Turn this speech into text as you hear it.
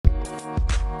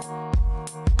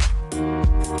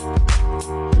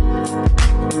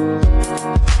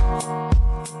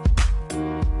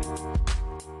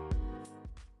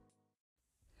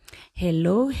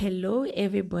Hello,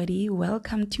 everybody.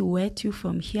 Welcome to Where to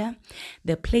From Here,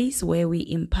 the place where we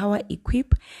empower,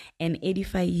 equip, and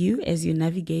edify you as you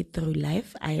navigate through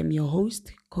life. I am your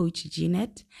host, Coach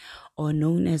Jeanette, or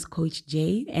known as Coach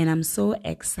J, and I'm so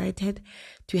excited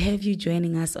to have you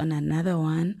joining us on another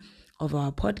one of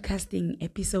our podcasting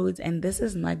episodes. And this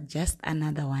is not just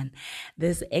another one.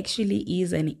 This actually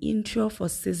is an intro for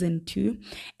season 2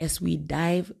 as we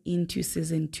dive into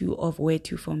season 2 of Where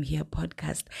to From Here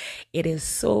podcast. It is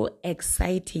so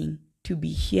exciting to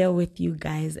be here with you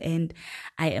guys, and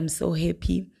I am so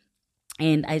happy.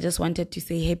 And I just wanted to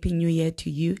say Happy New Year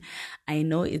to you. I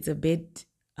know it's a bit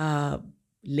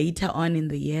later on in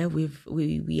the year.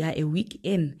 We are a week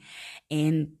in,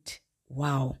 and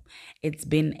wow, it's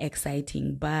been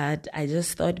exciting. But I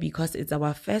just thought because it's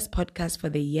our first podcast for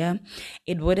the year,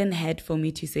 it wouldn't hurt for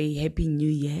me to say Happy New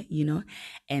Year,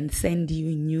 and send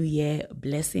you New Year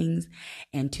blessings,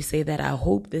 and to say that I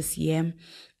hope this year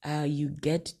you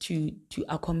get to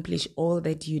accomplish all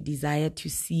that you desire to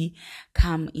see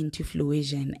come into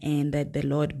fruition, and that the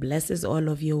Lord blesses all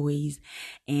of your ways,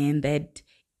 and that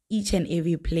each and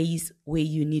every place where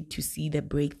you need to see the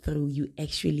breakthrough, you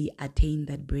actually attain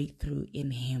that breakthrough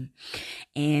in Him.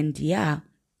 And yeah,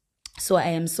 so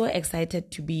I am so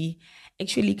excited to be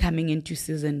actually coming into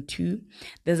season 2.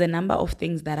 There's a number of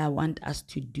things that I want us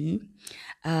to do.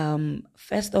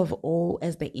 First of all,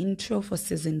 as the intro for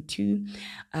season 2,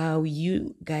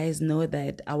 you guys know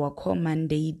that our core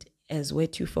mandate as Where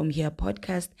to From Here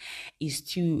podcast is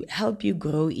to help you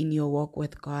grow in your walk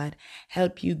with God,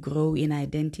 help you grow in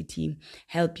identity,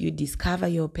 help you discover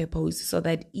your purpose, so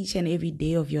that each and every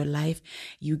day of your life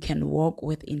you can walk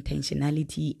with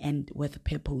intentionality and with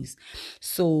purpose.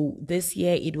 So this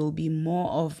year it will be more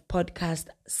of podcast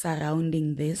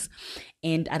surrounding this.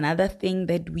 And another thing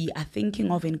that we are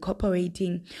thinking of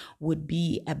incorporating would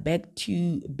be a Back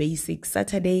to Basics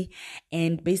Saturday.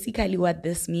 And basically what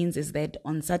this means is that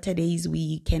on Saturdays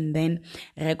we can then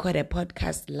record a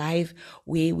podcast live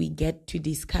where we get to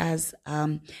discuss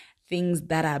things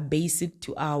that are basic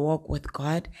to our walk with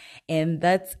God. And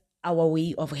that's our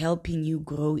way of helping you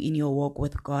grow in your walk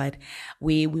with God,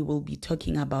 where we will be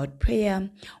talking about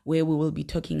prayer, where we will be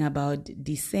talking about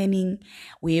discerning,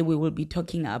 where we will be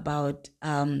talking about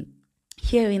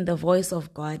hearing the voice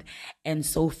of God, and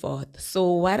so forth.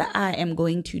 So what I am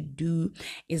going to do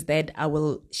is that I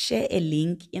will share a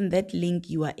link. In that link,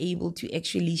 you are able to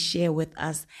actually share with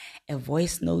us a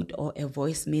voice note or a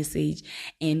voice message,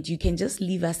 and you can just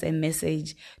leave us a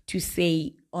message to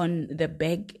say on the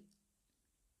Back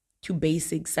to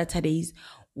Basics Saturdays,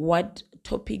 what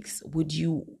topics would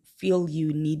you feel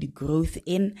you need growth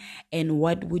in, and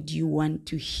what would you want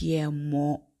to hear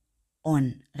more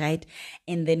on, right?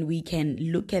 And then we can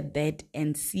look at that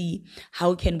and see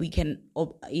how we can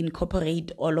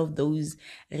incorporate all of those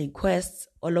requests,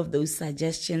 all of those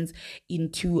suggestions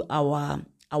into our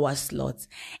slots.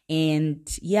 And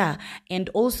yeah, and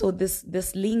also this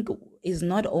link is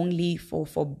not only for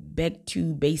Back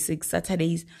to Basics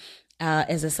Saturdays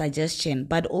as a suggestion,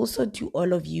 but also to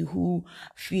all of you who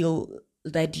feel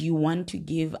that you want to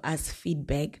give us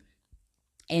feedback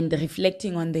and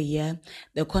reflecting on the year,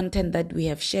 the content that we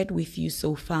have shared with you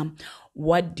so far.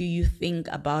 What do you think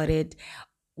about it?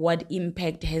 What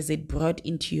impact has it brought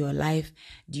into your life?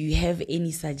 Do you have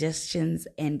any suggestions,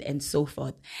 and so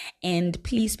forth? And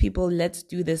please, people, let's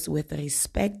do this with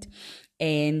respect,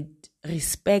 and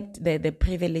respect the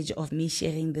privilege of me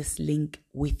sharing this link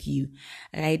with you,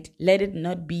 right? Let it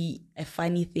not be a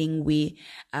funny thing where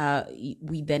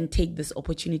we then take this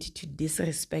opportunity to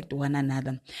disrespect one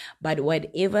another. But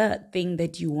whatever thing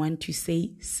that you want to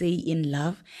say in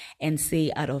love and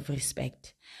say out of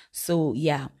respect. So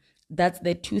yeah, that's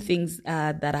the two things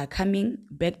that are coming: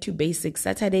 Back to Basics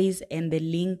Saturdays, and the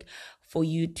link for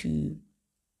you to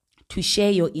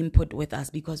share your input with us,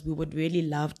 because we would really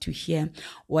love to hear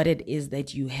what it is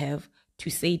that you have to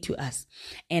say to us.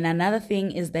 And another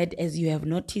thing is that, as you have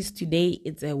noticed, today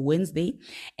it's a Wednesday,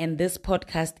 and this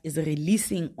podcast is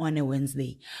releasing on a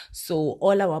Wednesday. So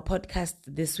all our podcasts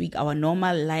this week, our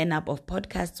normal lineup of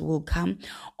podcasts, will come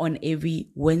on every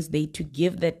Wednesday to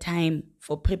give the time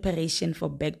for preparation for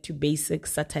Back to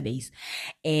Basics Saturdays.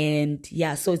 And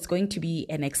yeah, so it's going to be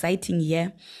an exciting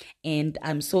year, and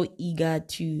I'm so eager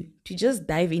to just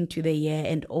dive into the year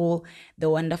and all the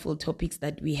wonderful topics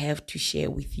that we have to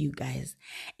share with you guys.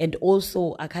 And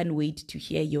also, I can't wait to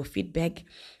hear your feedback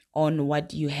on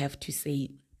what you have to say.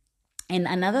 And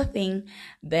another thing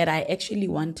that I actually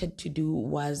wanted to do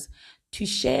was to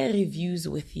share reviews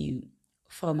with you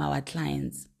from our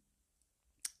clients,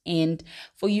 and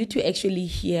for you to actually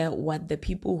hear what the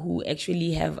people who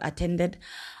actually have attended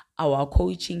our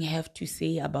coaching have to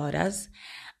say about us,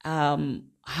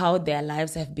 how their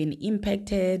lives have been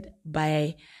impacted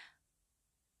by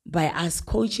us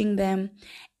coaching them.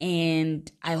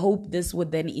 And I hope this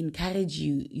would then encourage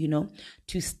you,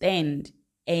 to stand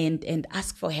and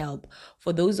ask for help.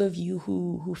 For those of you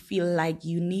who feel like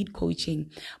you need coaching,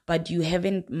 but you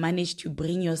haven't managed to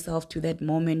bring yourself to that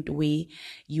moment where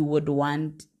you would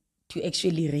want to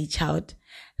actually reach out,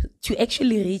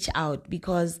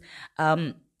 because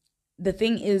the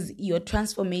thing is, your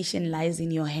transformation lies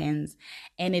in your hands,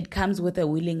 and it comes with a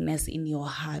willingness in your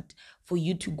heart for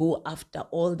you to go after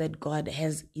all that God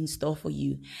has in store for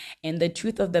you. And the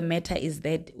truth of the matter is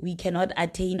that we cannot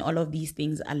attain all of these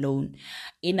things alone.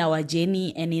 In our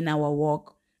journey and in our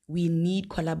walk, we need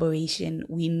collaboration.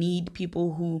 We need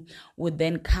people who would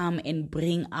then come and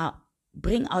bring out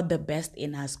the best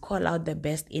in us, call out the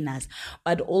best in us,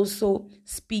 but also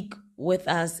speak with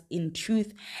us in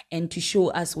truth and to show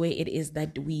us where it is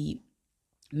that we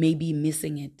may be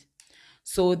missing it.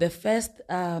 So the first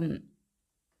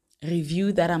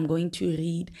review that I'm going to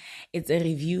read, it's a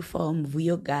review from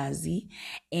Vuyokazi,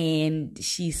 and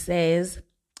she says,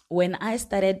 when I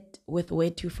started with Where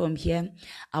To From Here,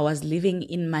 I was living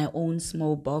in my own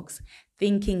small box,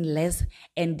 thinking less,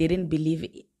 and didn't believe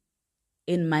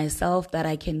in myself that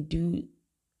I can do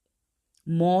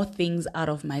more things out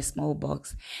of my small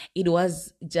box. It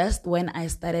was just when I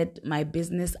started my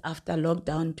business after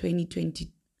lockdown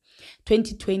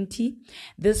 2020,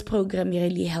 this program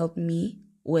really helped me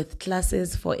with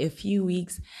classes for a few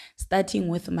weeks, starting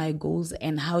with my goals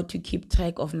and how to keep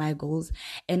track of my goals,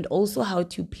 and also how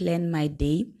to plan my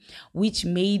day, which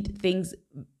made things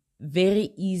very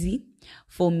easy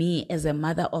for me as a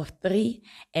mother of 3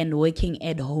 and working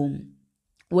at home.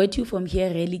 Where To From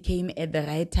Here really came at the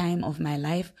right time of my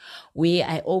life, where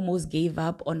I almost gave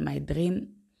up on my dream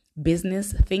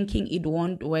business, thinking it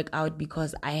won't work out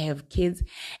because I have kids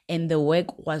and the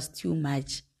work was too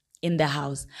much in the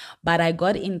house. But I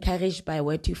got encouraged by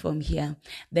Where To From Here.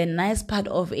 The nice part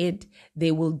of it,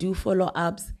 they will do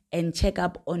follow-ups and check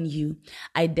up on you.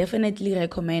 I definitely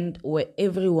recommend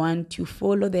everyone to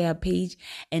follow their page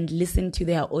and listen to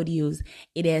their audios.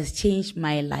 It has changed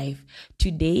my life.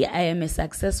 Today, I am a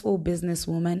successful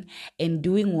businesswoman and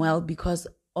doing well because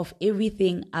of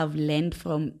everything I've learned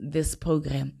from this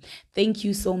program. Thank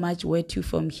you so much, Where To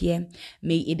From Here.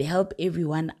 May it help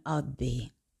everyone out there.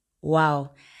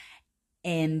 Wow.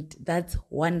 And that's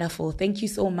wonderful. Thank you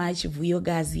so much,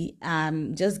 Vuyokazi.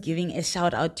 Just giving a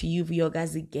shout out to you,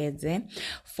 Vuyokazi Gedze,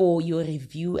 for your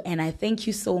review. And I thank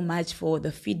you so much for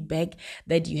the feedback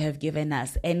that you have given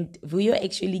us. And Vuyo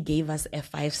actually gave us a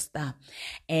 5-star.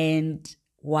 And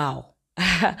wow.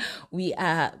 We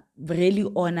are really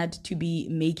honored to be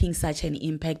making such an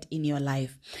impact in your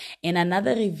life. And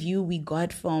another review we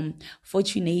got from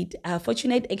Fortunate.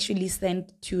 Fortunate actually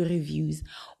sent 2 reviews.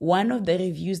 One of the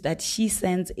reviews that she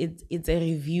sent, it's a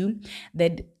review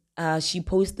that she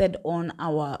posted on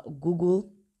our Google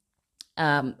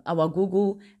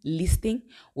listing,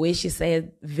 where she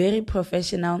said, very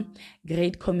professional,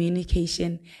 great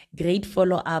communication, great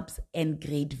follow-ups, and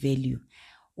great value.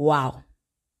 Wow.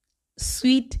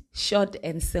 Sweet, short,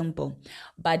 and simple.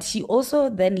 But she also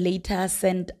then later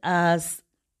sent us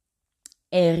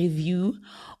a review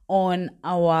on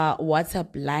our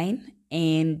WhatsApp line,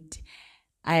 and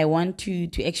I want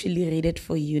to actually read it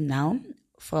for you now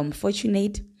from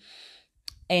Fortunate.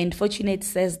 And Fortunate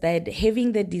says that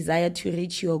having the desire to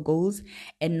reach your goals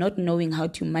and not knowing how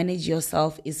to manage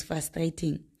yourself is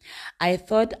frustrating. I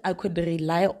thought I could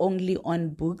rely only on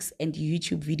books and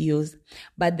YouTube videos,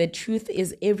 but the truth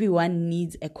is everyone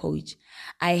needs a coach.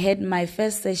 I had my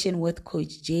first session with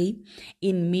Coach Jay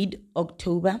in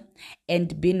mid-October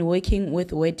and been working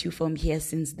with Where To From Here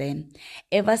since then.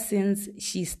 Ever since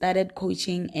she started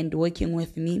coaching and working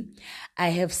with me, I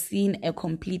have seen a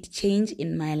complete change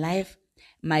in my life,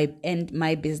 my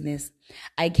business.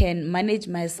 I can manage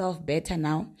myself better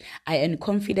now. I am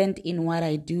confident in what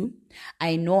I do.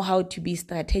 I know how to be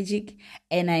strategic,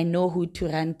 and I know who to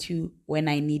run to when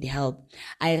I need help.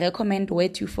 I recommend Where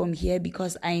To From Here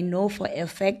because I know for a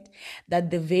fact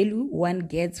that the value one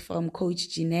gets from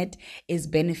Coach Jeanette is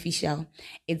beneficial.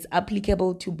 It's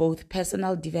applicable to both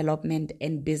personal development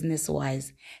and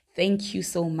business-wise. Thank you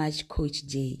so much, Coach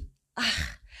J.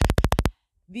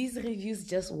 These reviews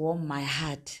just warm my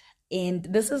heart. And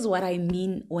this is what I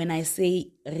mean when I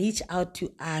say reach out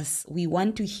to us. We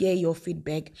want to hear your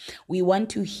feedback. We want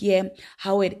to hear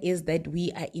how it is that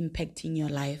we are impacting your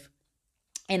life.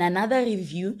 And another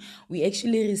review we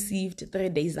actually received 3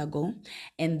 days ago,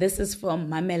 and this is from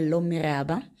Mamello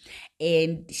Miraba.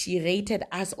 and she rated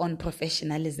us on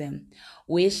professionalism,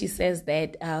 where she says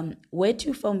that Where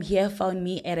to From Here found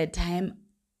me at a time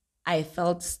I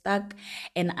felt stuck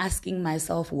and asking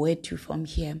myself where to from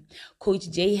here. Coach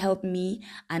Jay helped me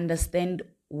understand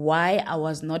why I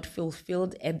was not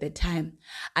fulfilled at the time.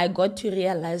 I got to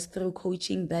realize through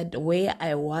coaching that where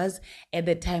I was at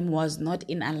the time was not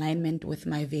in alignment with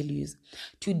my values.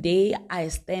 Today, I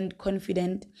stand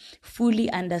confident,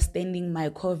 fully understanding my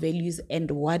core values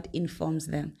and what informs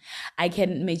them. I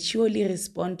can maturely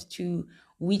respond to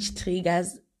which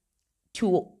triggers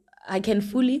I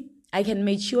can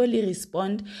maturely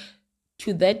respond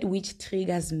to that which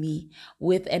triggers me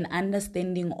with an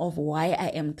understanding of why I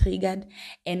am triggered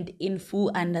and in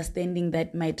full understanding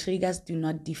that my triggers do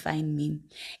not define me.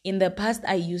 In the past,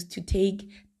 I used to take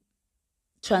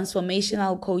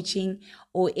transformational coaching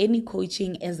or any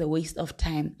coaching as a waste of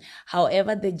time.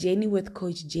 However, the journey with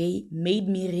Coach Jay made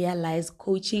me realize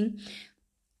coaching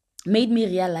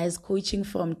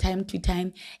from time to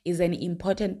time is an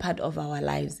important part of our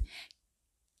lives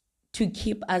to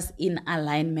keep us in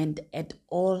alignment at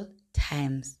all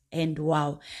times. And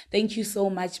wow, thank you so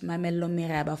much, Mamello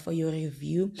Miraba, for your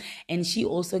review. And she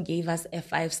also gave us a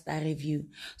 5-star review.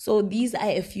 So these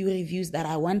are a few reviews that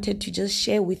I wanted to just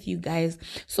share with you guys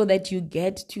so that you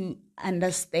get to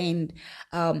understand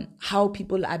how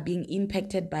people are being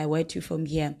impacted by Where to From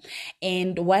Here.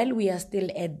 And while we are still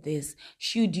at this,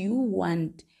 should you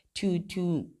want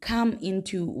to come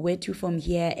into Where to From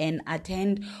Here and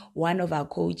attend one of our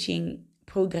coaching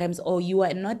programs, or you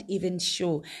are not even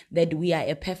sure that we are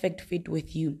a perfect fit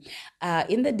with you,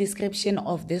 in the description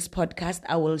of this podcast,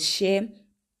 I will share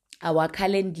our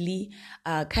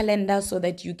calendar so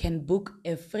that you can book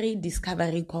a free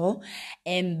discovery call.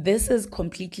 And this is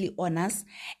completely on us.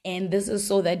 And this is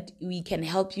so that we can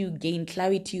help you gain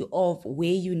clarity of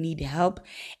where you need help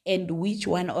and which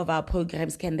one of our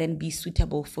programs can then be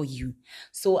suitable for you.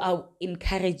 So I'll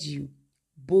encourage you,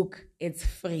 book. It's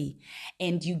free,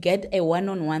 and you get a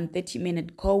one-on-one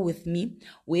 30-minute call with me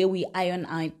where we iron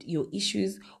out your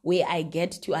issues, where I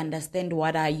get to understand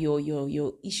what are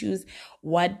your issues,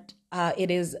 what it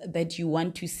is that you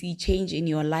want to see change in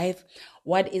your life,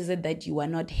 what is it that you are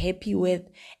not happy with,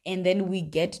 and then we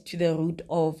get to the root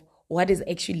of what is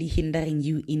actually hindering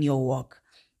you in your walk,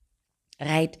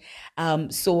 right?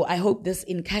 So I hope this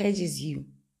encourages you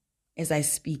as I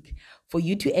speak, for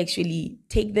you to actually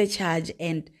take the charge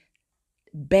and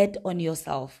bet on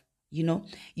yourself. You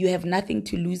have nothing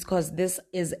to lose because this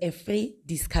is a free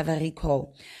discovery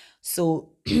call.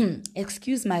 So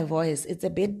excuse my voice. It's a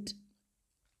bit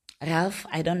rough.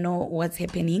 I don't know what's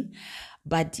happening,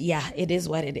 but yeah, it is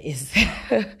what it is.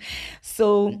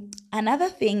 So another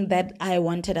thing that I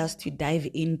wanted us to dive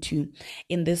into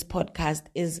in this podcast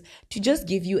is to just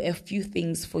give you a few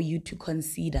things for you to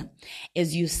consider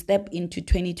as you step into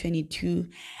 2022,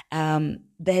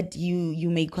 that you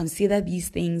may consider these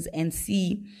things and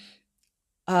see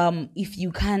if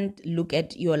you can't look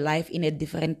at your life in a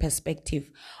different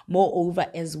perspective, moreover,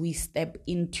 as we step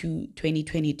into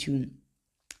 2022.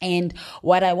 And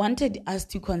what I wanted us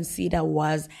to consider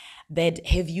was that,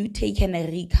 have you taken a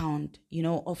recount,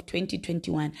 of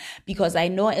 2021? Because I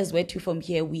know as Where to From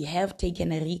Here, we have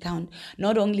taken a recount,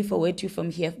 not only for Where to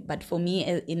From Here, but for me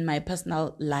in my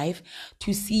personal life,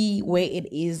 to see where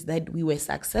it is that we were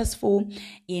successful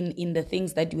in the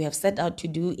things that we have set out to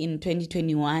do in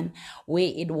 2021,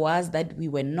 where it was that we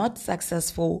were not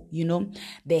successful,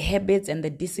 the habits and the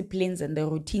disciplines and the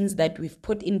routines that we've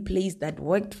put in place that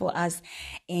worked for us,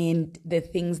 and the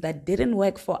things that didn't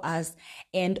work for us,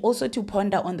 and also to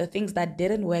ponder on the things that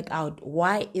didn't work out.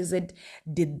 Why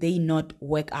did they not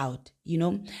work out?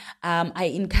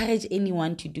 I encourage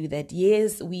anyone to do that.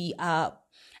 Yes, we are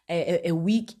a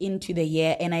week into the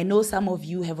year, and I know some of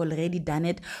you have already done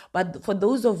it, but for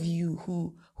those of you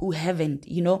who haven't,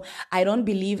 I don't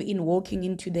believe in walking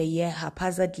into the year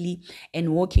haphazardly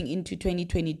and walking into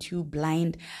 2022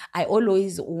 blind. I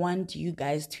always want you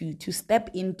guys to step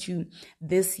into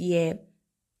this year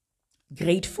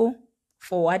grateful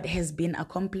for what has been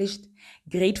accomplished,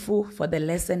 grateful for the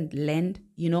lesson learned,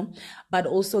 but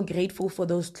also grateful for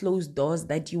those closed doors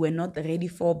that you were not ready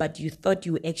for, but you thought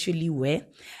you actually were,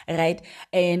 right?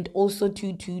 And also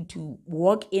to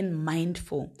walk in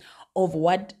mindful of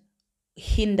what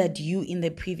hindered you in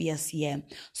the previous year,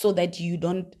 so that you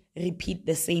don't repeat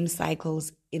the same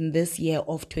cycles in this year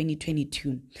of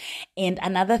 2022. And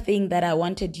another thing that I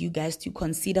wanted you guys to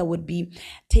consider would be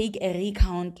take a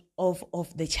recount of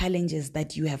the challenges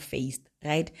that you have faced,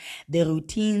 right? The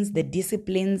routines, the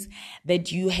disciplines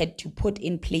that you had to put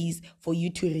in place for you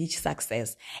to reach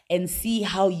success, and see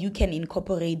how you can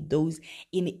incorporate those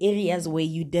in areas where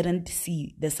you didn't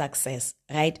see the success,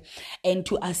 right? And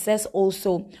to assess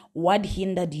also what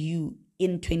hindered you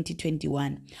in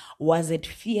 2021. Was it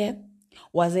fear?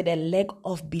 Was it a lack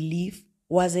of belief?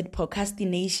 Was it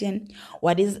procrastination?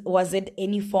 Was it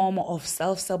any form of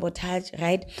self-sabotage,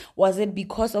 right? Was it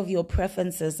because of your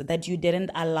preferences that you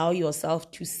didn't allow yourself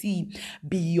to see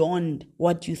beyond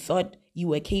what you thought you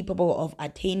were capable of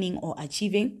attaining or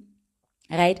achieving?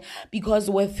 Right? Because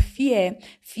with fear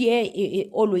it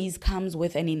always comes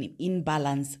with an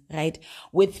imbalance, right?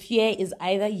 With fear is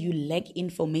either you lack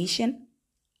information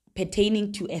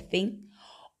pertaining to a thing,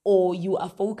 or you are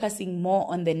focusing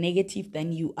more on the negative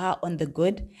than you are on the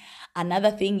good.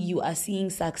 Another thing, you are seeing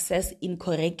success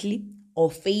incorrectly or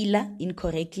failure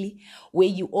incorrectly, where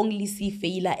you only see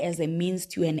failure as a means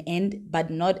to an end, but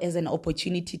not as an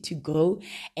opportunity to grow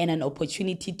and an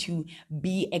opportunity to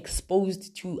be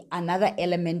exposed to another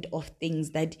element of things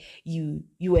that you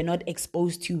were not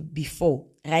exposed to before,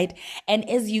 right? And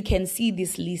as you can see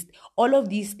this list, all of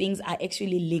these things are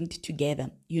actually linked together.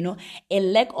 You know, a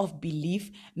lack of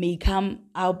belief may come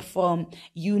out from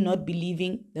you not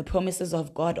believing the promises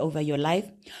of God over your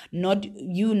life, not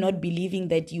believing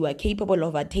that you are capable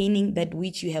of attaining that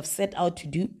which you have set out to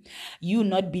do, you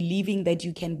not believing that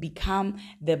you can become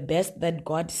the best that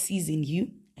God sees in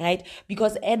you. Right?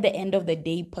 Because at the end of the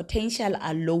day, potential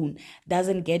alone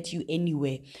doesn't get you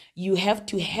anywhere. You have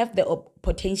to have the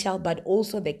potential, but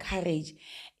also the courage,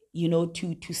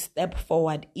 to step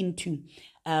forward into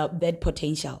that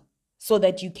potential, so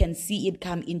that you can see it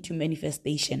come into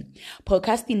manifestation.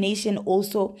 Procrastination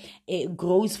also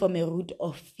grows from a root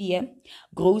of fear,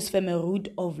 grows from a root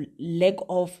of lack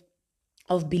of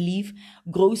belief,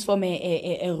 grows from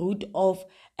a root of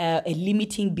a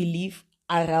limiting belief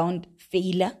around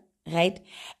failure, right?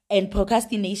 And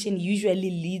procrastination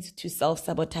usually leads to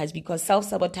self-sabotage, because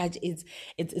self-sabotage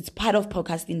it's part of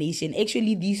procrastination.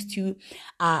 Actually, these two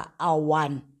are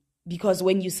one. Because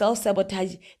when you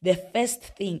self-sabotage, the first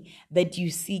thing that you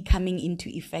see coming into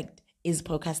effect is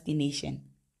procrastination.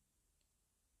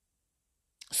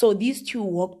 So these two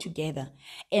work together,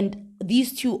 and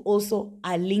these two also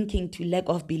are linking to lack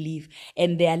of belief,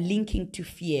 and they are linking to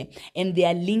fear, and they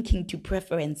are linking to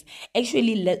preference.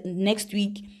 Actually, next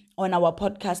week on our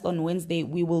podcast on Wednesday,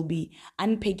 we will be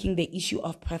unpacking the issue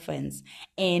of preference.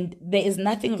 And there is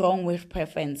nothing wrong with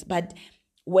preference, but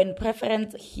when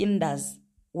preference hinders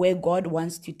where God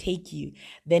wants to take you,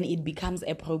 then it becomes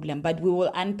a problem. But we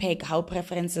will unpack how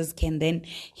preferences can then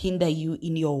hinder you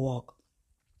in your walk.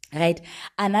 Right.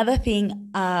 Another thing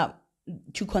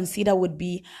to consider would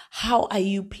be, how are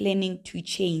you planning to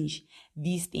change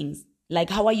these things? Like,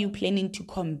 how are you planning to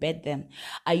combat them?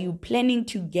 Are you planning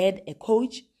to get a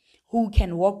coach who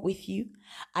can work with you?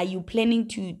 Are you planning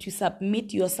to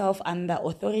submit yourself under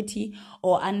authority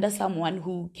or under someone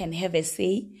who can have a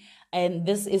say? And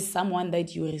this is someone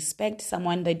that you respect,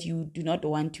 someone that you do not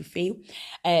want to fail,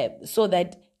 so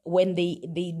that when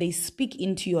they speak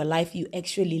into your life, you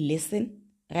actually listen.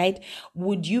 Right?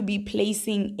 Would you be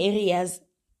placing areas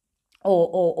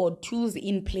or tools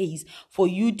in place for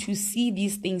you to see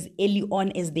these things early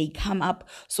on as they come up,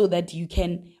 so that you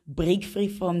can break free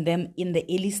from them in the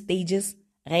early stages?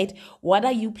 Right? What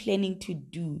are you planning to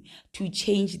do to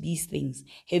change these things?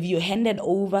 Have you handed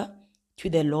over to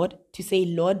the Lord to say,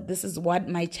 Lord, this is what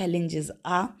my challenges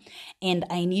are, and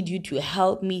I need you to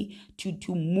help me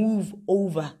to move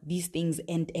over these things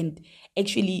and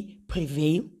actually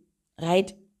prevail?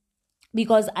 Right?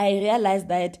 Because I realized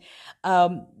that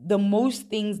the most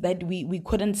things that we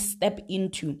couldn't step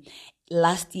into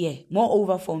last year,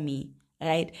 moreover for me,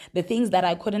 right, the things that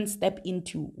I couldn't step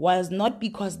into was not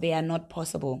because they are not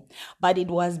possible, but it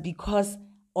was because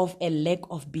of a lack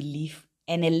of belief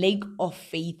and a lack of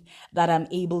faith that I'm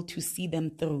able to see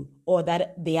them through, or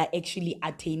that they are actually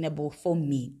attainable for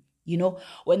me. You know,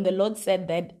 when the Lord said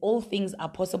that all things are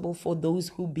possible for those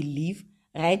who believe,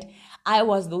 right, I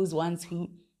was those ones who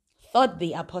thought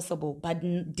they are possible, but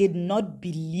did not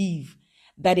believe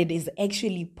that it is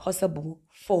actually possible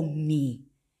for me.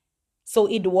 So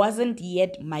it wasn't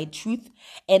yet my truth,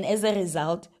 and as a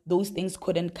result, those things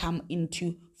couldn't come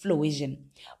into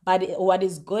fruition. But what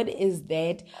is good is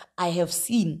that I have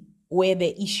seen where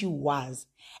the issue was,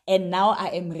 and now I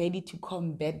am ready to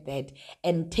combat that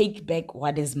and take back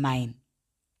what is mine.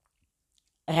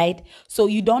 Right? So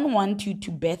you don't want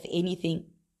to birth anything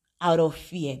out of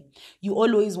fear. You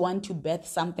always want to birth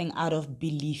something out of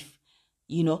belief,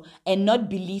 and not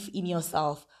belief in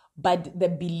yourself, but the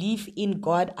belief in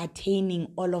God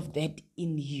attaining all of that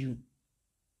in you.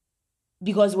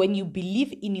 Because when you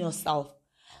believe in yourself,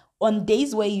 on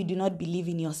days where you do not believe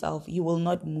in yourself, you will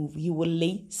not move. You will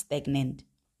lay stagnant,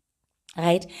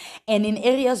 right? And in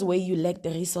areas where you lack the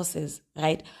resources,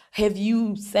 right? Have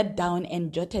you sat down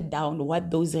and jotted down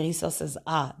what those resources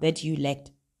are that you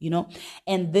lacked?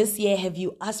 And this year, have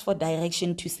you asked for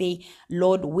direction to say,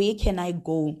 Lord, where can I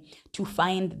go to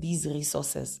find these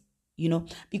resources?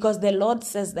 Because the Lord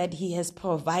says that he has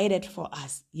provided for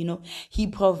us, he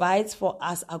provides for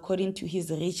us according to his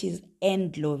riches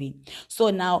and glory. So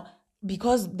now,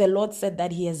 because the Lord said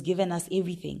that he has given us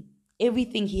everything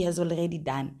he has already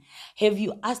done, have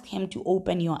you asked him to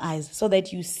open your eyes so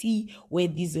that you see where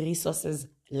these resources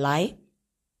lie?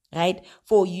 Right?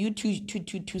 For you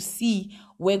to see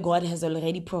where God has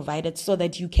already provided so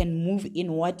that you can move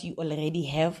in what you already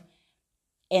have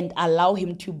and allow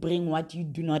him to bring what you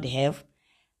do not have.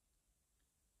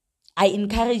 I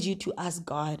encourage you to ask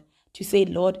God to say,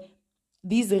 Lord,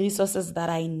 these resources that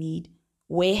I need,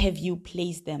 where have you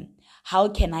placed them? How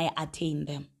can I attain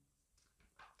them?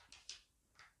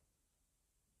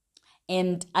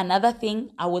 And another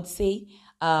thing I would say,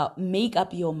 make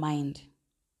up your mind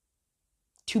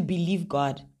to believe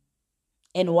God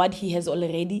and what he has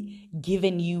already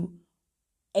given you,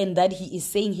 and that he is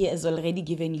saying he has already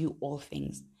given you all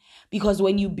things. Because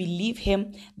when you believe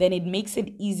him, then it makes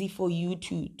it easy for you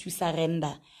to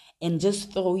surrender and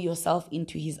just throw yourself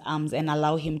into his arms and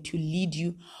allow him to lead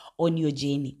you on your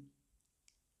journey,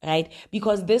 right?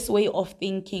 Because this way of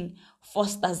thinking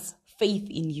fosters faith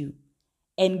in you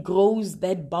and grows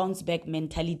that bounce back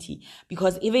mentality.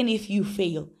 Because even if you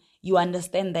fail, you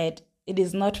understand that it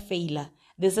is not failure.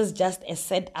 This is just a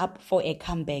setup for a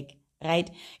comeback,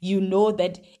 right? You know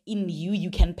that in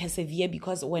you can persevere,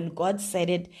 because when God said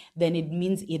it, then it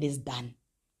means it is done.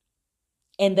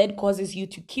 And that causes you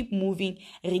to keep moving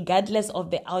regardless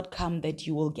of the outcome that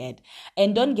you will get.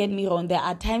 And don't get me wrong, there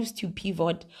are times to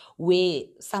pivot where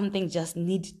something just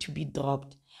needs to be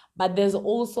dropped. But there's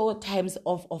also times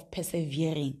of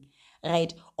persevering,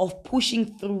 right? Of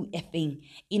pushing through a thing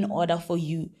in order for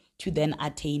you to then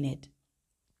attain it.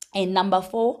 And number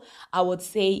 4, I would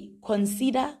say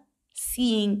consider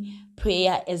seeing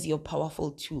prayer as your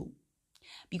powerful tool.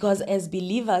 Because as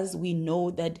believers, we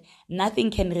know that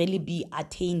nothing can really be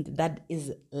attained that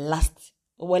will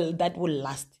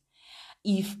last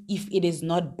if it is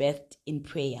not birthed in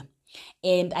prayer.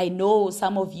 And I know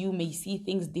some of you may see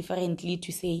things differently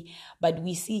to say, but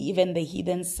we see even the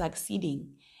heathen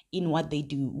succeeding in what they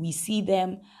do. We see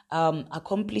them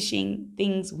accomplishing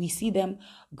things. We see them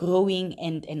growing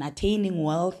and attaining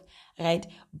wealth, right?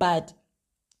 But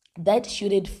that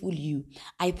shouldn't fool you.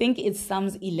 I think it's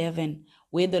Psalms 11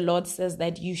 where the Lord says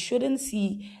that you shouldn't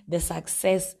see the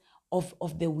success of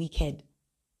the wicked,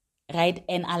 right?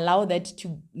 And allow that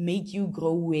to make you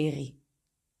grow weary,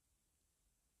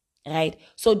 right?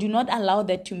 So do not allow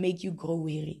that to make you grow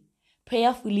weary.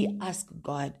 Prayerfully ask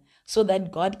God so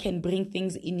that God can bring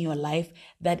things in your life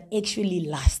that actually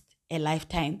last a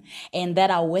lifetime and that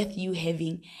are worth you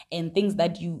having, and things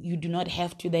that you do not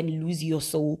have to then lose your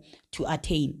soul to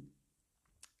attain.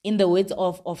 In the words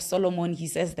of Solomon, he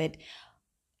says that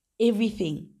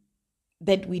everything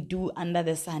that we do under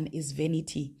the sun is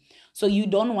vanity. So you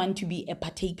don't want to be a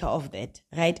partaker of that,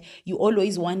 right? You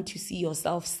always want to see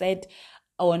yourself set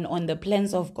on the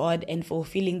plans of God and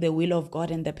fulfilling the will of God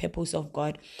and the purpose of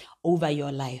God over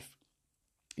your life.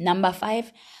 Number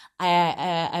 5,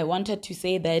 I wanted to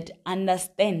say that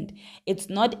understand it's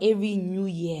not every new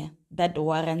year that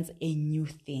warrants a new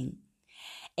thing.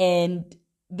 And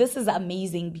this is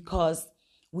amazing because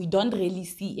we don't really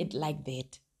see it like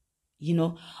that.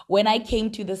 When I came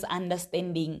to this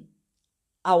understanding,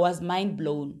 I was mind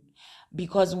blown,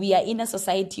 because we are in a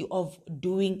society of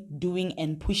doing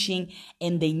and pushing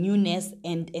and the newness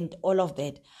and all of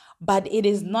that. But it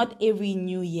is not every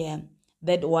new year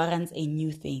that warrants a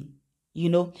new thing.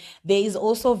 There is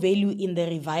also value in the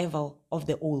revival of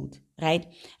the old, right?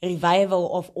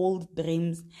 Revival of old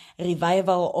dreams,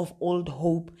 revival of old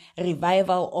hope,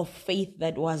 revival of faith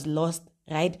that was lost,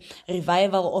 right?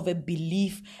 Revival of a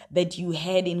belief that you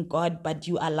had in God, but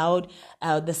you allowed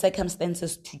the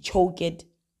circumstances to choke it,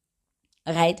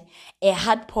 right? A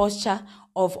heart posture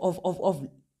of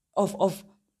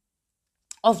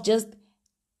just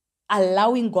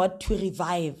allowing God to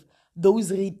revive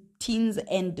those routines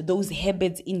and those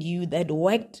habits in you that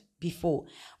worked before,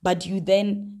 but you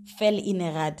then fell in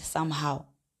a rut somehow.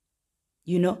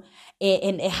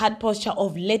 and a heart posture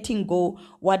of letting go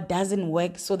what doesn't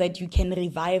work so that you can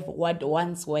revive what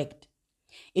once worked.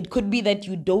 It could be that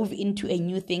you dove into a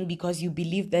new thing because you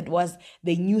believed that was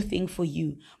the new thing for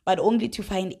you, but only to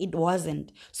find it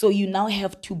wasn't. So you now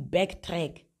have to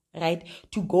backtrack, right?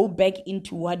 To go back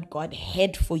into what God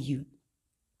had for you,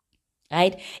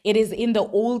 right? It is in the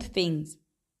old things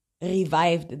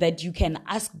revived that you can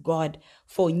ask God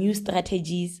for new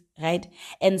strategies, right?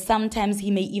 And sometimes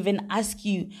he may even ask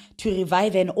you to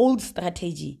revive an old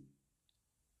strategy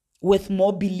with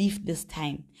more belief this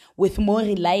time, with more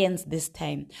reliance this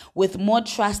time, with more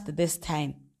trust this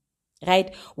time,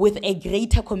 right? With a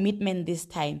greater commitment this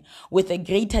time, with a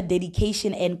greater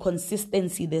dedication and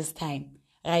consistency this time,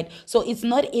 right? So it's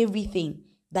not everything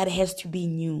that has to be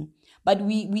new, but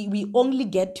we only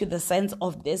get to the sense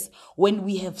of this when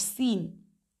we have seen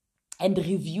and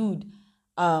reviewed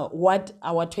what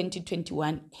our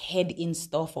 2021 had in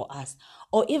store for us,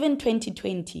 or even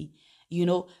 2020,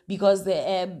 because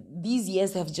these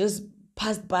years have just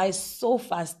passed by so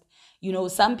fast.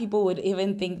 Some people would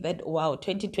even think that, wow,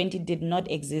 2020 did not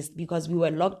exist because we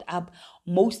were locked up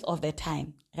most of the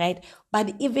time, right?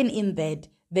 But even in that,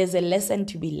 there's a lesson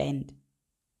to be learned.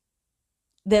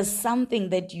 There's something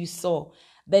that you saw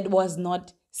that was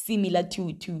not similar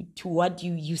to what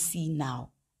you see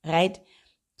now, right?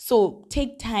 So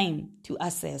take time to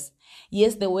assess.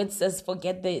 Yes, the word says,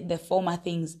 forget the former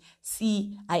things.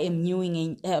 See, I am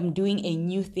doing a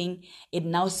new thing. It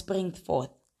now springs forth.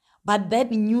 But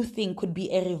that new thing could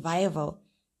be a revival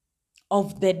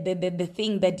of the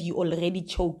thing that you already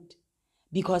choked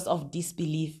because of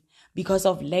disbelief, because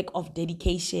of lack of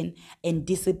dedication and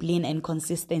discipline and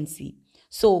consistency.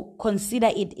 So consider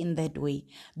it in that way.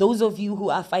 Those of you who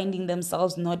are finding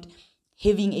themselves not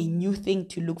having a new thing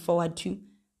to look forward to,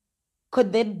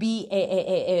 could that be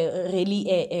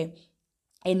really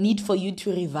a need for you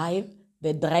to revive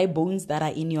the dry bones that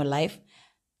are in your life?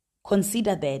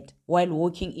 Consider that while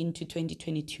walking into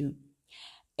 2022.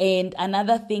 And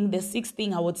another thing, the sixth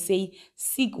thing I would say,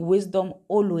 seek wisdom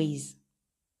always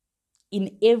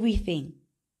in everything,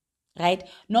 right?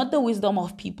 Not the wisdom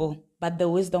of people, but the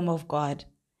wisdom of God.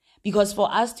 Because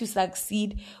for us to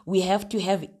succeed, we have to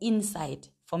have insight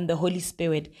from the Holy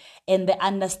Spirit and the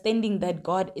understanding that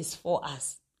God is for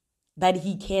us, that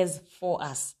he cares for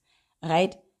us,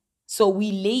 right? So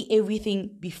we lay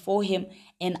everything before him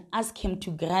and ask him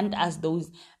to grant us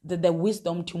the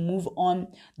wisdom to move on,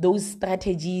 those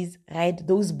strategies, right?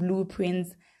 Those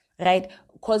blueprints, right?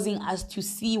 Causing us to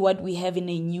see what we have in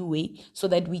a new way so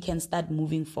that we can start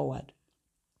moving forward.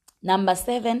 Number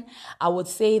 7, I would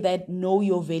say that know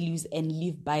your values and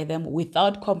live by them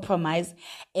without compromise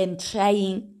and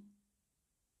trying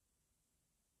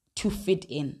to fit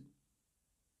in.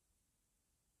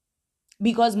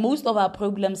 Because most of our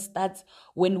problems starts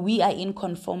when we are in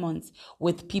conformance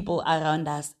with people around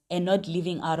us and not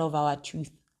living out of our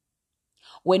truth.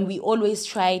 When we always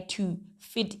try to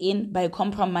fit in by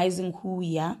compromising who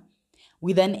we are,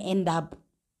 we then end up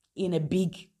in a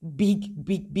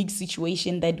big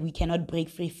situation that we cannot break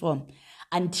free from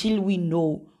until we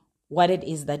know what it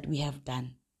is that we have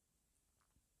done.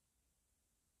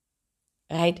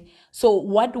 Right? So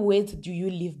what words do you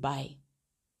live by?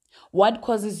 What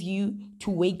causes you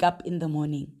to wake up in the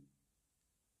morning?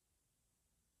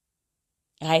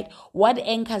 Right? What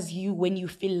anchors you when you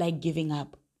feel like giving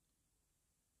up?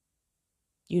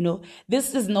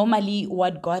 This is normally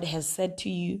what God has said to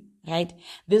you, right?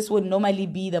 This would normally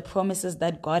be the promises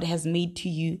that God has made to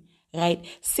you, right?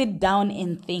 Sit down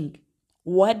and think,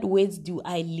 what words do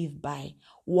I live by?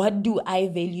 What do I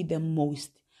value the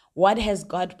most? What has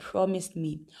God promised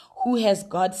me? Who has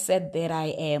God said that I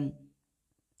am?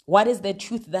 What is the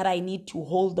truth that I need to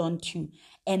hold on to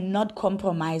and not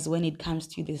compromise when it comes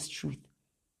to this truth?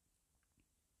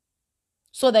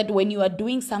 So that when you are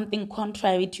doing something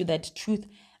contrary to that truth,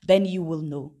 then you will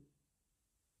know.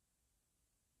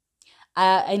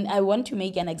 And I want to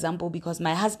make an example because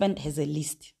my husband has a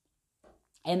list.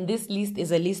 And this list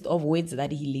is a list of words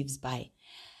that he lives by.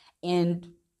 And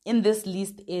in this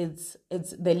list, it's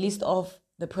the list of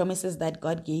the promises that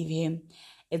God gave him.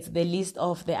 It's the list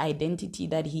of the identity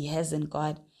that he has in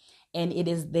God. And it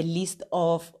is the list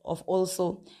of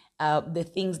also the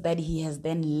things that he has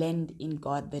then learned in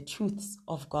God, the truths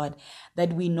of God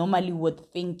that we normally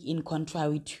would think in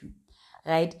contrary to,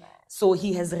 right? So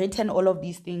he has written all of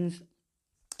these things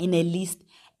in a list,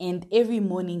 and every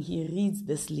morning he reads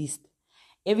this list.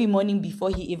 Every morning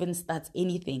before he even starts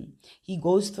anything, he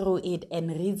goes through it and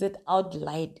reads it out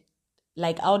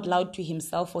loud to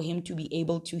himself for him to be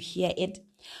able to hear it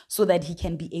so that he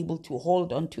can be able to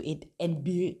hold on to it and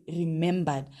be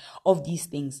remembered of these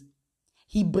things.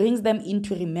 He brings them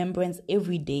into remembrance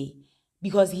every day,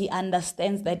 because he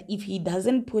understands that if he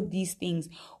doesn't put these things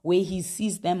where he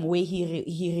sees them, where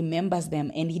he remembers them,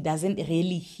 and he doesn't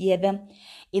really hear them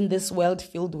in this world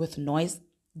filled with noise,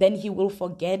 then he will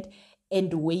forget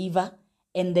and waver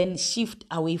and then shift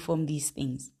away from these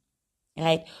things,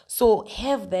 right? So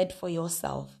have that for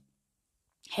yourself.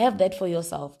 Have that for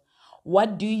yourself.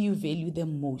 What do you value the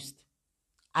most?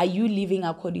 Are you living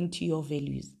according to your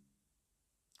values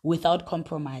without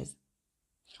compromise?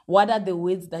 What are the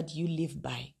words that you live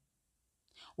by?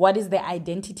 What is the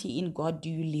identity in God do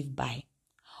you live by?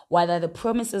 What are the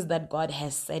promises that God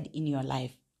has said in your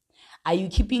life? Are you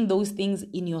keeping those things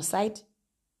in your sight?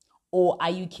 Or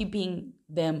are you keeping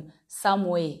them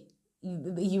somewhere?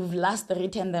 You've last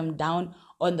written them down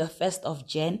on the 1st of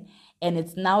Jan, and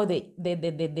it's now the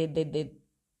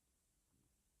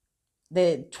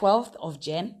 12th of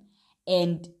Jan,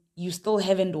 and you still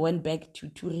haven't went back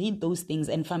to read those things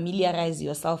and familiarize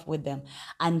yourself with them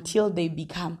until they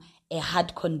become a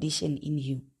heart condition in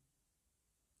you,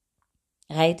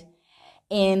 right?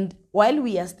 And while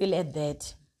we are still at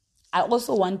that, I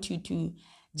also want you to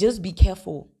just be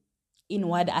careful in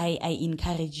what I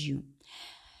encourage you,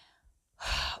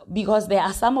 because there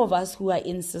are some of us who are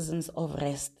in seasons of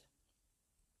rest,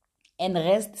 and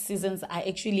rest seasons are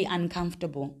actually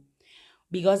uncomfortable,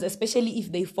 because especially if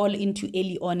they fall into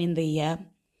early on in the year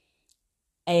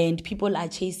and people are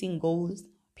chasing goals,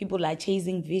 people are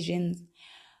chasing visions,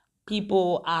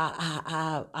 people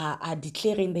are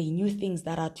declaring the new things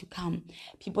that are to come,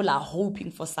 people are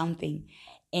hoping for something,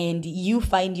 and you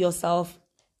find yourself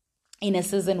in a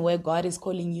season where God is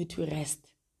calling you to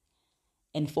rest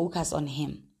and focus on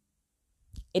Him.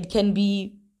 It can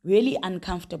be really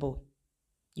uncomfortable,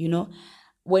 you know.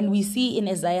 When we see in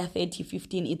Isaiah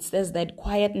 30:15, it says that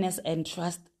quietness and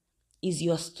trust is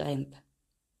your strength.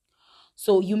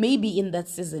 So you may be in that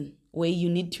season where you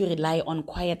need to rely on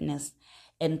quietness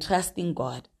and trusting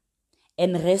God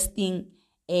and resting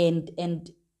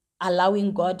and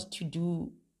allowing God to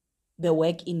do the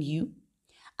work in you,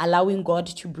 allowing God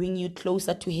to bring you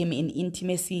closer to Him in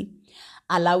intimacy,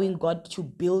 allowing God to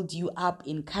build you up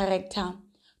in character,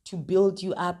 to build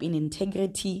you up in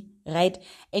integrity, right?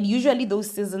 And usually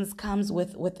those seasons comes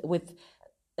with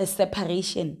a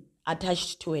separation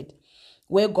attached to it,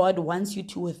 where God wants you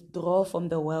to withdraw from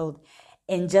the world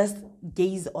and just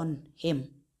gaze on Him,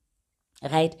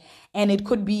 right? And it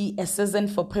could be a season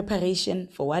for preparation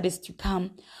for what is to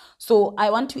come. So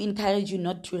I want to encourage you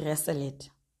not to wrestle it.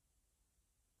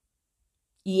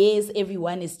 Yes,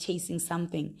 everyone is chasing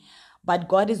something, but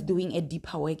God is doing a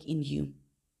deeper work in you.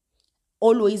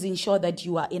 Always ensure that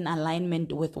you are in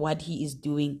alignment with what He is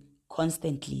doing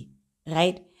constantly,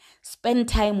 right? Spend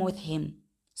time with Him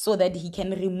so that He can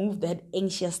remove that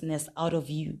anxiousness out of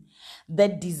you,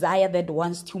 that desire that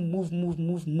wants to move,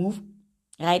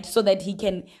 right? So that He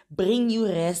can bring you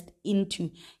rest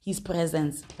into His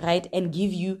presence, right? And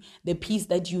give you the peace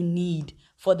that you need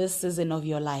for this season of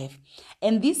your life.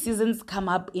 And these seasons come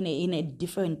up in a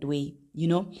different way, you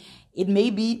know. It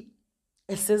may be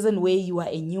a season where you are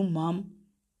a new mom,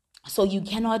 so you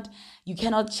cannot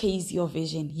chase your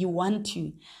vision. You want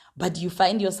to, but you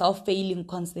find yourself failing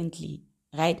constantly,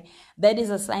 right? That is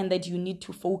a sign that you need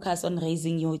to focus on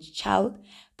raising your child,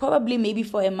 probably maybe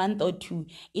for a month or two.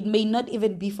 It may not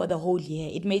even be for the whole year.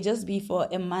 It may just be for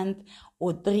a month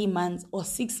or 3 months or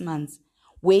 6 months,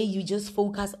 where you just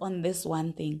focus on this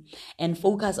one thing and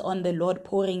focus on the Lord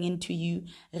pouring into you,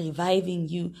 reviving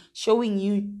you, showing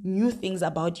you new things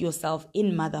about yourself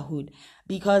in motherhood.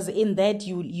 Because in that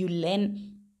you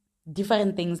learn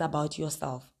different things about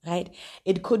yourself, right?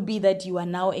 It could be that you are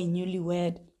now a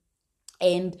newlywed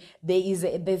and there is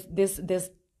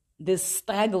this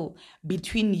struggle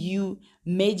between you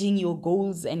merging your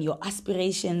goals and your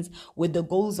aspirations with the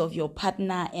goals of your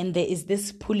partner, and there is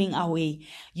this pulling away.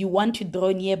 You want to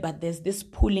draw near, but there's this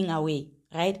pulling away,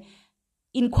 right?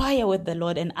 Inquire with the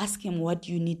Lord and ask Him what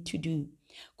you need to do.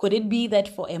 Could it be that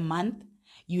for a month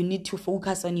you need to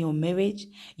focus on your marriage,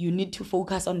 you need to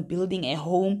focus on building a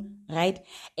home, right?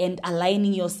 And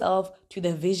aligning yourself to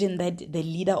the vision that the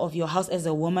leader of your house as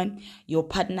a woman, your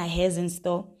partner, has in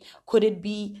store? Could it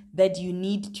be that you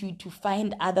need to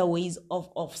find other ways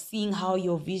of seeing how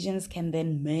your visions can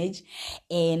then merge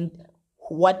and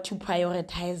what to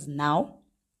prioritize now,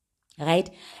 right?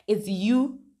 It's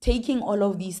you taking all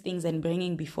of these things and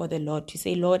bringing before the Lord to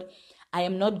say, Lord, I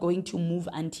am not going to move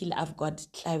until I've got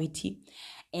clarity.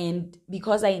 And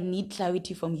because I need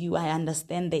clarity from you, I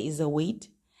understand there is a weight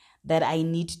that I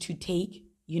need to take,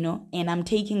 you know, and I'm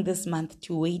taking this month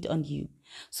to wait on you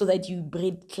so that you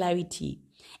bring clarity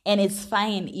And it's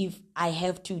fine if I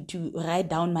have to write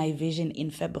down my vision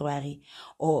in February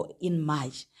or in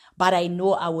March, but I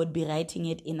know I would be writing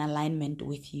it in alignment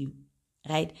with you,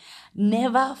 right?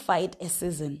 Never fight a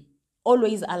season.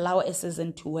 Always allow a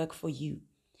season to work for you.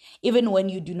 Even when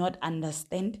you do not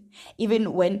understand,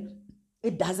 even when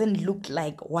it doesn't look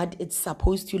like what it's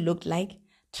supposed to look like,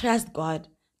 trust God,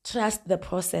 trust the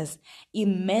process,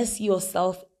 immerse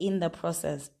yourself in the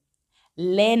process.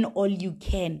 Learn all you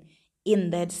can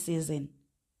in that season,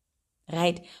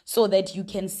 right? So that you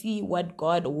can see what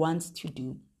God wants to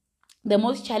do. The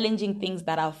most challenging things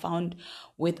that I've found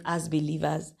with us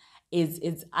believers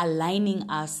is aligning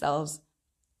ourselves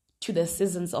to the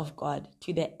seasons of God,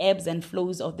 to the ebbs and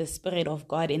flows of the Spirit of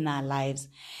God in our lives.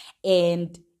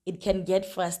 And it can get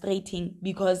frustrating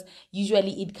because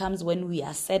usually it comes when we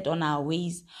are set on our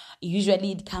ways.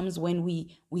 Usually it comes when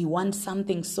we want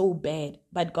something so bad.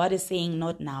 But God is saying,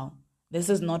 not now. This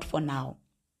is not for now.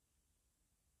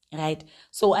 Right?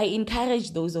 So I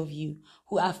encourage those of you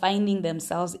who are finding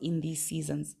themselves in these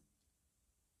seasons.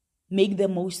 Make the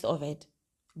most of it.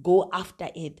 Go after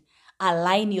it.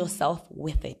 Align yourself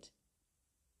with it.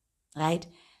 Right?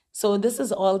 So this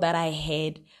is all that I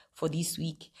had for this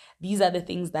week. These are the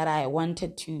things that I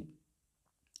wanted to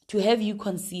have you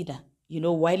consider,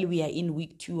 while we are in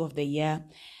week 2 of the year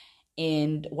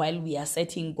and while we are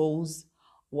setting goals,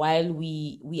 while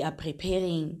we are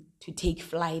preparing to take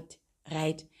flight,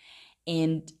 right?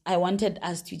 And I wanted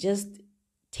us to just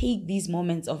take these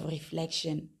moments of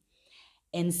reflection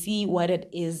and see what it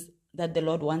is that the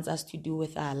Lord wants us to do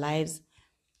with our lives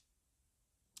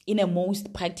in a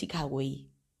most practical way,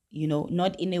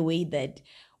 not in a way that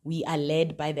we are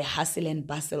led by the hustle and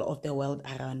bustle of the world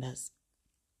around us.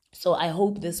 So I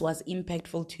hope this was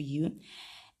impactful to you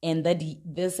and that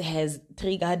this has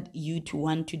triggered you to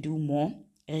want to do more,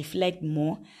 reflect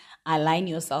more, align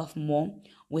yourself more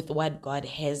with what God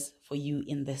has for you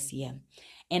in this year.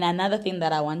 And another thing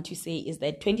that I want to say is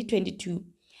that 2022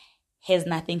 has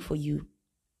nothing for you.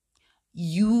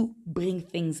 You bring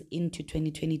things into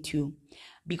 2022,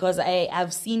 because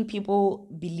I've seen people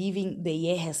believing the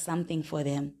year has something for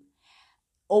them,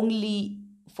 only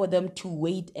for them to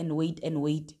wait and wait and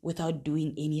wait without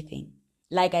doing anything.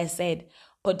 Like I said,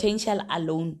 potential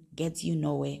alone gets you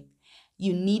nowhere.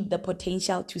 You need the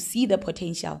potential to see the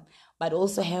potential, but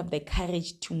also have the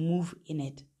courage to move in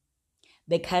it,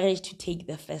 the courage to take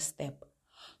the first step.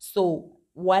 So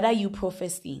what are you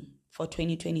professing for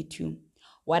 2022?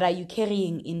 What are you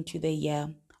carrying into the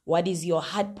year? What is your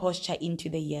heart posture into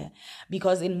the year?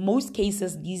 Because in most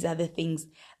cases, these are the things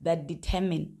that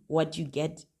determine what you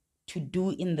get to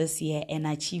do in this year and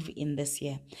achieve in this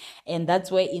year. And that's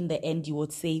where in the end you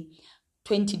would say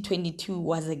 2022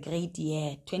 was a great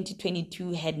year.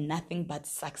 2022 had nothing but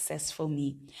success for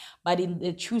me. But in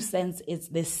the true sense, it's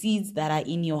the seeds that are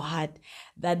in your heart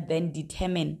that then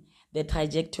determine the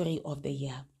trajectory of the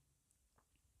year.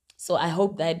 So I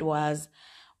hope that was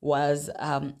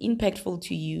impactful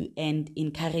to you and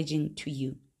encouraging to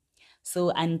you. So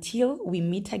until we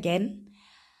meet again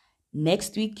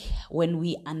next week, when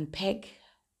we unpack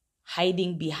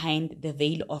hiding behind the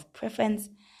veil of preference,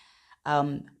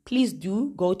 please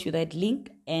do go to that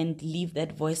link and leave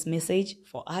that voice message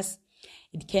for us.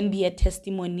 It can be a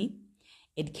testimony,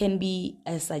 it can be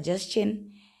a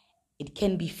suggestion, it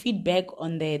can be feedback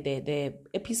on the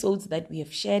episodes that we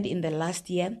have shared in the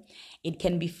last year. It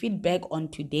can be feedback on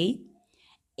today.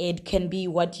 It can be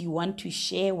what you want to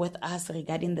share with us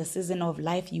regarding the season of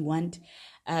life you want,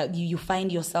 you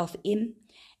find yourself in.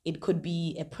 It could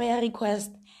be a prayer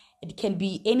request. It can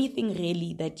be anything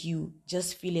really that you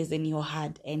just feel is in your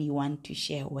heart and you want to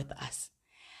share with us.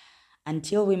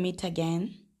 Until we meet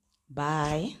again,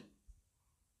 bye.